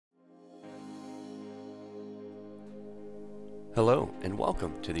Hello and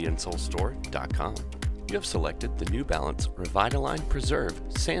welcome to TheInsoleStore.com. You have selected the new Balance RevitalignRX Preserve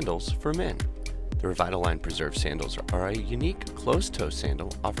Sandals for men. The RevitalignRX Preserve Sandals are a unique closed-toe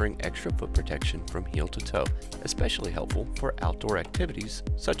sandal offering extra foot protection from heel to toe, especially helpful for outdoor activities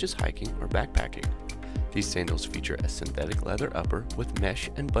such as hiking or backpacking. These sandals feature a synthetic leather upper with mesh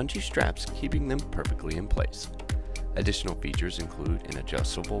and bungee straps keeping them perfectly in place. Additional features include an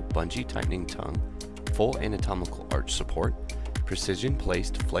adjustable bungee tightening tongue, full anatomical arch support,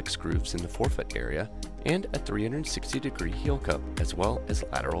 precision-placed flex grooves in the forefoot area, and a 360-degree heel cup, as well as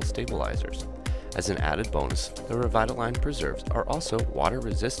lateral stabilizers. As an added bonus, the RevitalignRX Preserves are also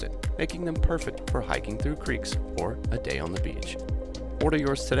water-resistant, making them perfect for hiking through creeks or a day on the beach. Order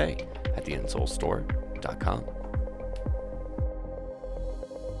yours today at TheInsoleStore.com.